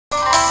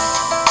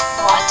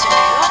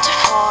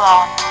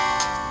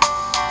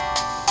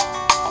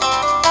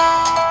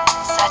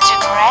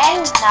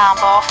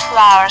rainbow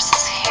flowers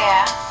is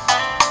here.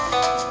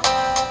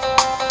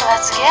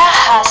 Let's get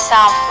her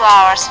some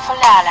flowers for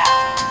Lala.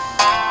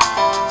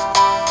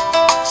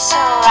 So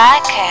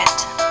like it.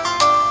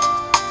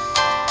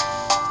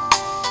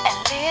 A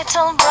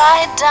little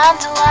bright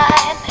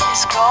dandelion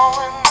is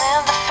growing in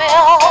the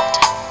field.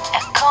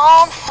 A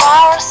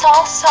cornflowers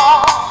also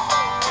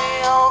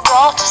will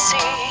go to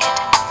seed.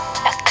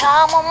 A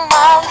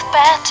chamomile with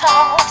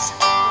petals,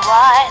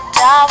 white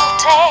I will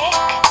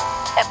take.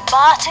 A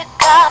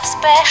buttercup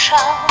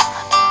special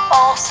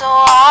also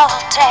I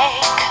will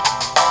take.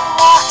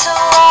 What a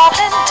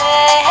lovely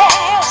day,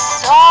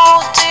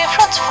 so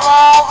different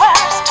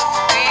flowers to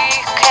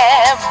pick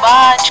a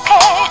bunch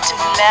cake to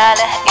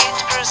Lala it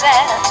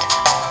present.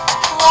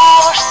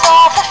 Flowers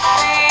of the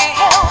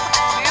field,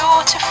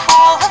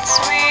 beautiful and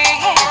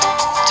sweet.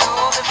 To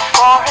the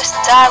forest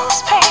I will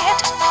speed,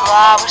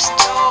 flowers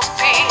to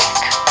pick.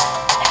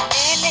 A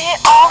lily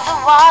of the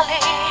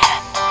valley,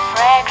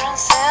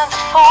 fragrance in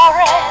the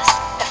forest.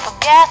 A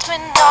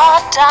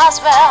forget-me-not as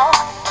well,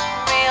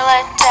 will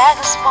I take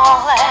the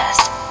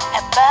smallest?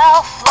 A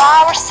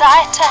bellflower's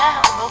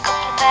item will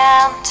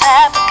complement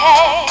a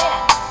bouquet.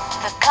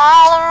 The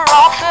color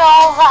of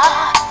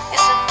viola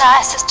is the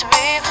nicest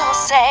we will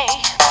say.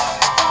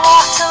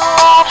 What a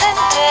lovely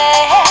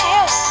day,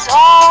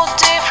 so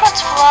different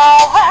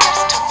flowers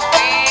to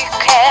pick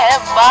a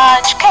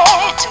bunch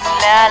cake to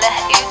Lala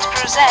it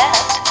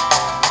present.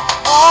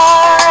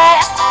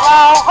 Forest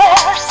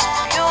flowers,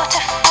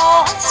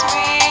 beautiful and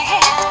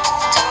sweet.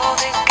 To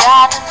the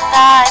garden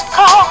I'm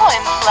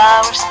going,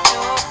 flowers to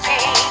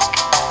pick.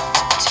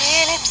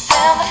 Tulips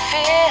in the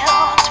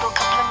field will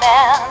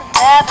complement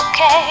a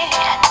bouquet.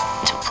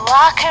 To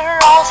pluck a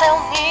rose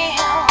I'll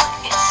kneel,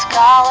 its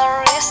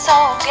color is so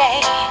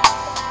gay.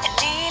 A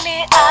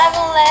lily I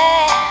will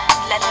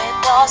let me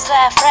dose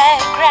the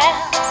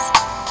fragrance.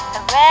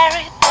 A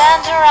very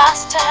tender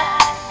aster,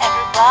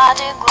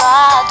 everybody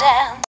glad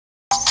and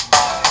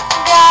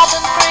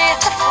garden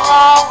pretty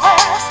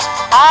flowers,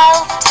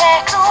 I'll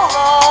take a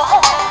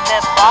look. The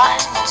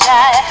bunch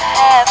I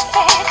have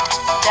picked,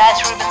 that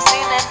ribbons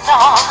in a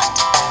knot.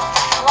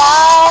 The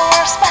flowers